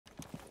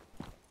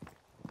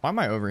Why am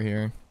I over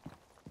here?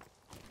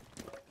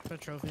 The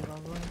trophy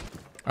probably.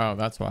 Oh,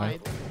 that's why.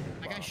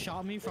 That guy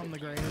shot me from the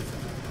grave.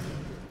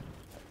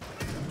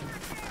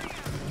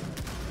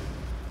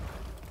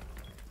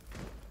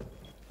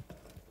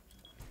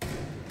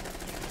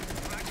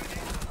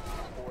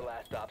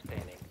 Stop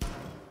standing.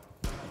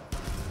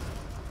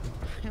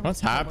 What's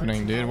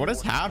happening, dude? What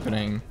is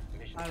happening?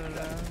 I don't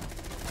know.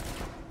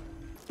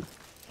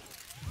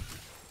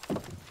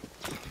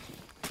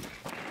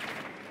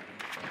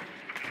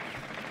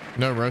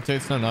 No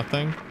rotates, no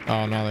nothing.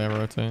 Oh, no, they have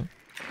rotate.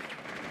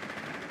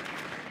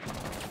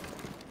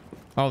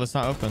 Oh, that's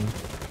not open.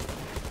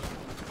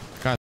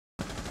 God.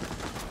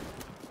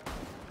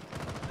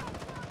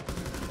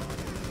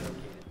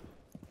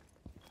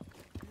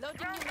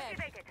 Loading new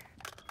mag.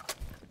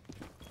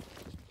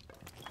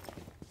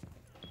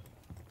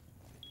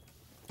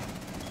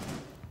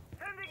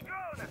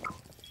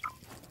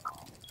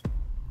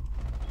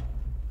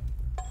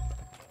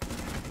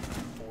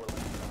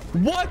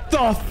 What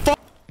the fuck?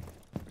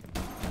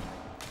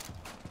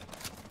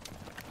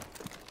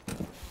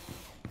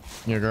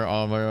 Yogurt,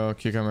 olive oil,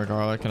 cucumber,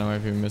 garlic, and I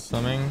might be missed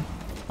something.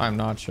 I'm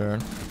not sure.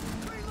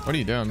 What are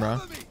you doing,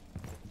 bro?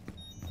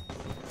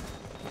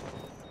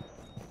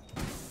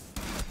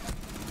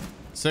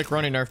 Sick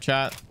running nerf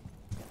chat.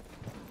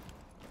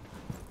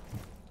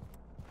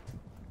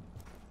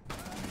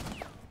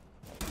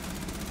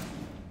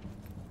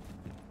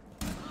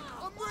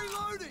 I'm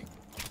reloading.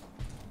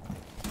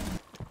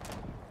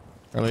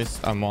 Or at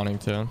least I'm wanting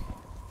to.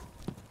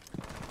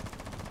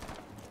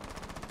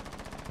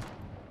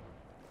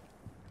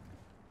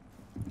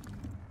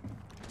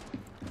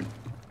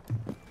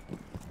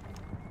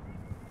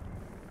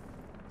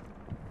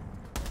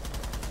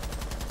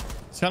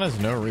 This gun has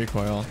no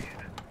recoil.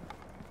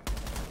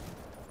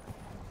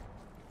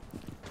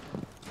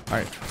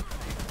 Alright.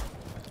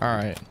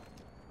 Alright.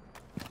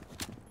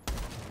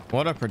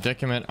 What a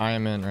predicament I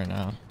am in right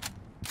now.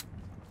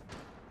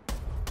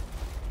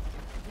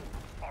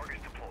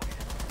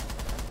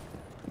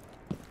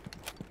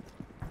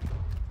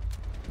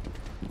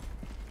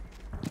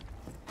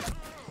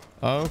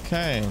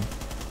 Okay.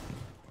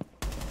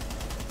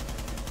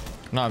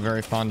 Not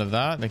very fond of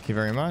that. Thank you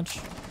very much.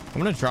 I'm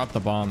gonna drop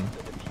the bomb.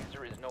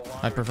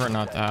 I prefer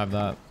not to have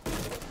that.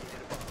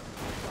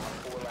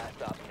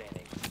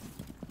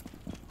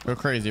 Go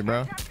crazy,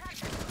 bro. I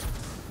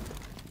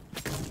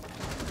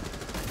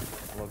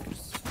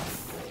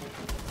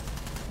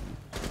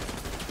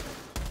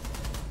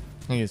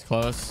think he's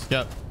close.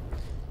 Yep.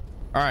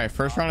 All right,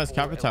 first round as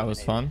Capital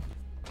was fun.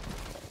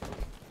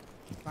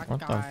 That What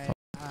the guy fuck?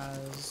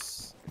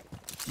 has...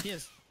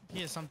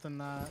 He has something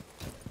that...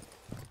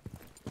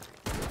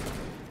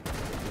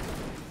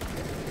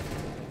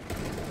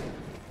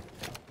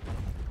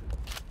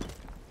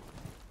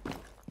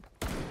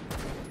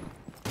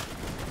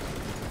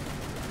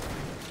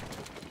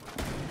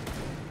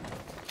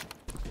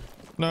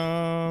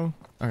 No.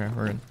 Okay,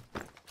 we're good.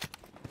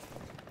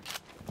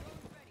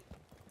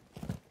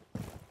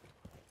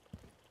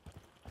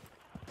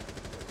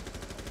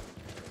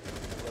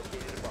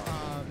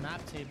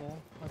 Map table.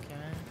 Okay.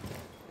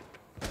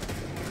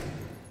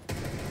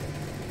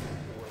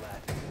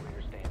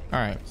 All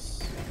right.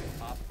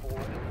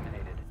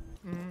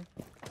 Mm.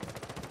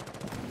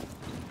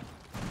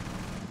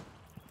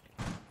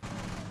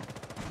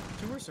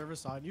 Two were service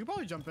side. You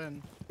probably jump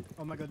in.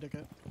 Oh my god,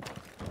 Dickett.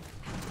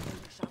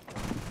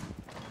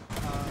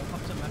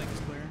 Up to medic is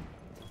clear.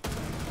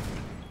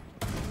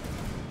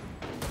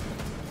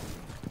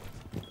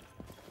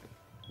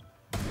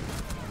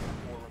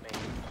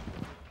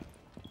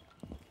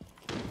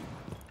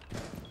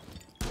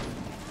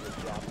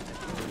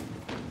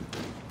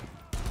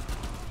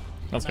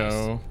 Let's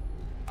go.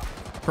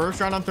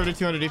 First round on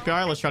 3200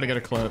 DPI. Let's try to get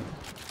a clip.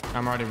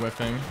 I'm already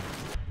whiffing.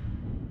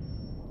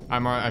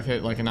 I've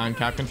hit like a 9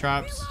 captain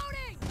traps.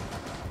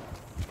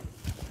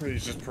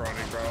 He's just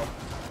proning, bro.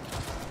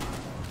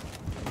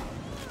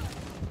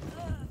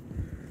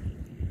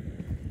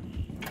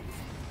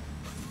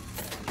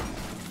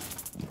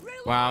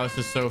 Wow, this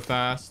is so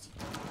fast.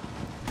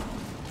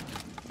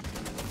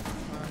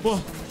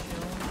 Whoa.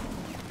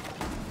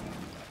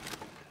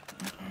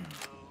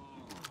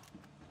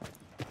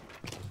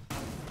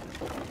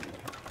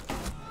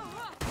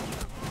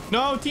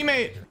 No,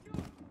 teammate.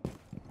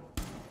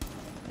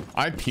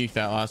 I peeked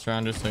that last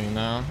round, just so you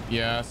know.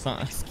 Yeah,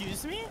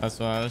 Excuse me? that's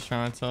what I was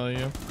trying to tell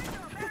you.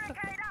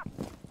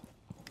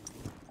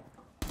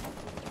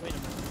 Wait a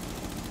minute.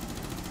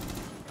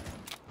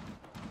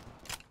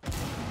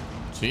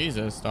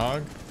 Jesus,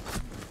 dog.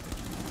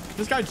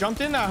 This guy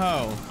jumped in that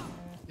hoe.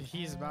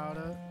 He's about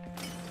it.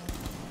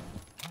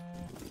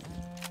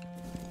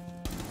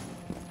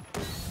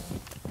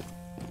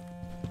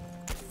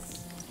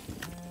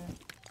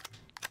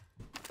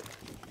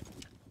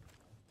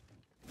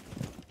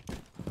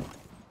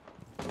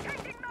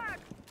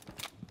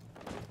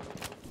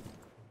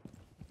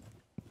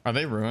 Are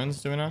they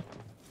ruins doing that?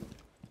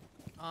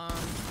 I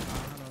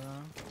don't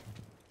know.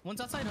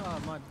 One's outside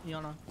mud,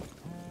 Iana.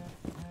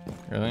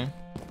 Really?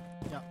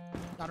 Yeah.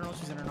 I don't know if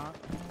she's in or not.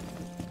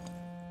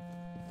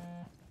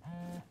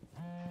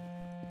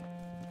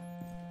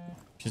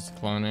 She's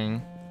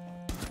cloning.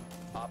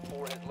 Op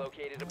 4 has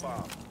located a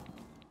bomb.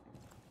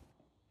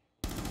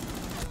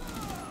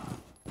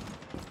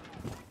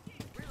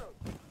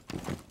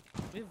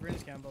 We have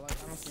range cam, but like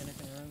I don't see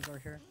anything runs over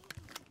here.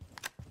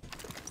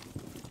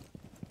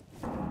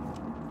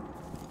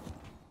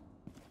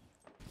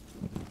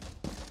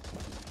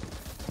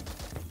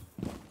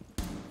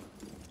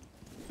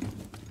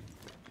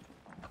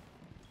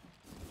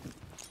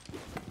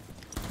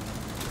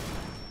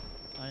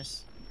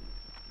 Nice.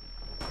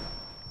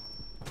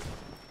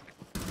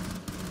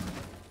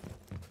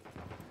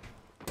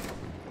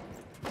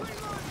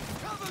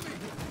 Cover me!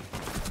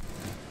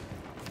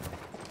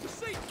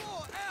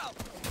 C4 out!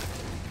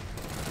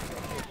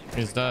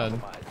 He's dead.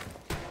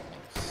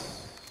 I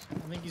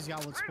think he's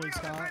got what Spleet's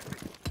got.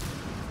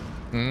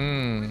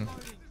 Hmm.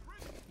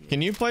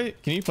 Can you place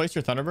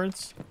your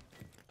Thunderbirds?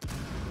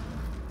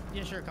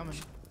 Yeah, sure, coming.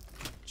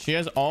 She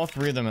has all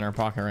 3 of them in her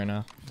pocket right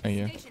now. Thank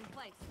you.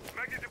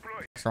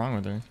 What's wrong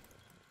with her?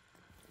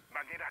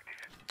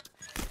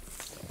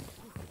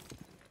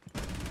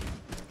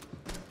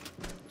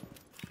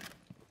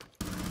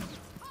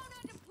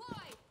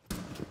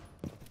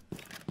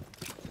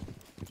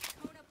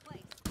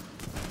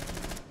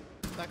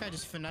 That guy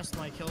just finessed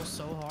my kill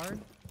so hard.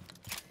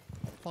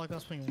 I felt like I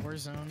was playing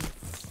Warzone.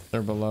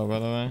 They're below, by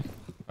the way.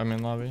 I'm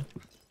in lobby.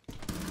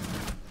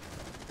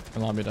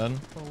 In lobby dead.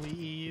 Holy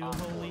EU,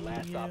 holy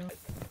EU.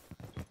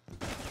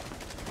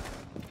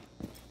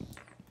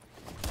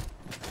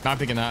 Not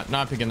picking that.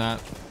 Not picking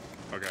that.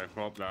 Okay,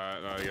 well,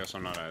 I guess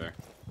I'm not either.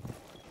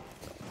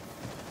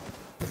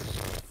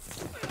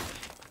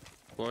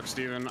 Look,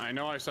 Steven, I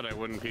know I said I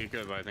wouldn't peek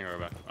it, but I think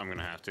I'm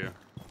gonna have to.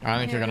 I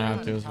think you're gonna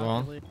have to as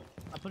well.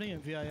 I'm putting in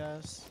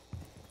VIS.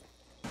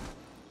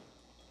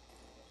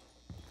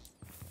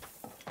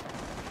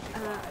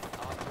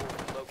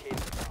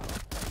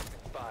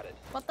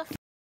 What the f?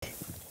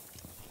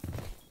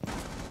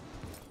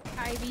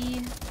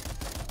 Ivy.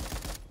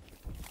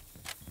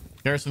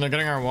 Garrison, they're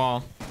getting our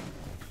wall.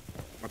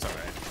 What's up,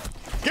 man?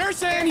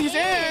 Garrison, he's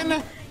in!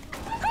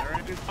 They're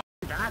in his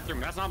bathroom.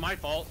 That's not my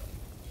fault.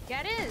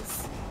 Yeah, it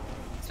is.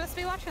 You're supposed to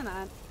be watching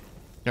that.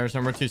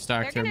 Garrison, we're 2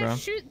 stacked here, bro.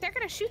 They're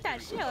gonna shoot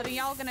that shield and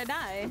y'all gonna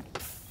die.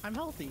 I'm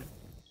healthy.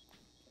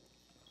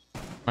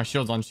 My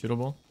shield's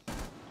unshootable.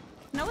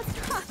 No,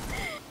 it's not.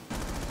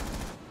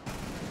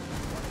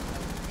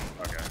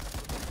 Okay.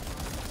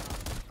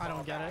 I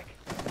don't get it.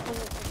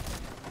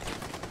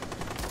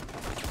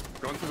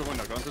 Going through the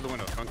window. Going through the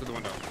window. Going through the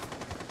window.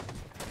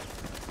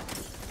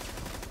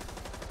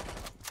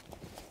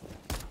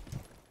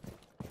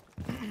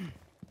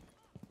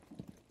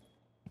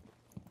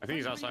 I think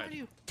he's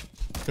outside.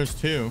 There's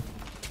 2.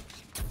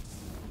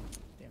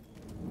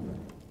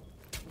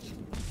 Just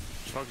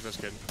focus this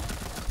kid.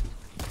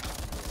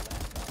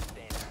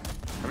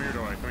 Come here,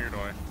 doorway. Come here,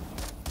 doorway.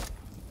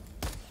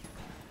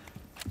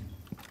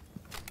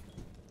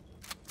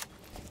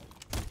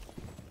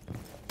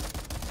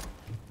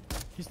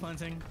 He's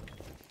planting.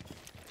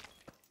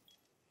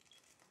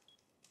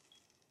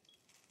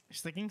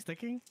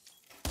 Sticking.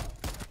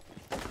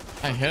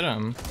 I hit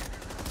him.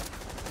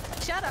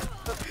 Shut up.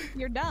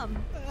 You're dumb.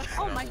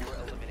 Oh my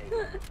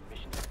god.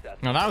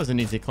 No, that was an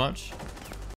easy clutch.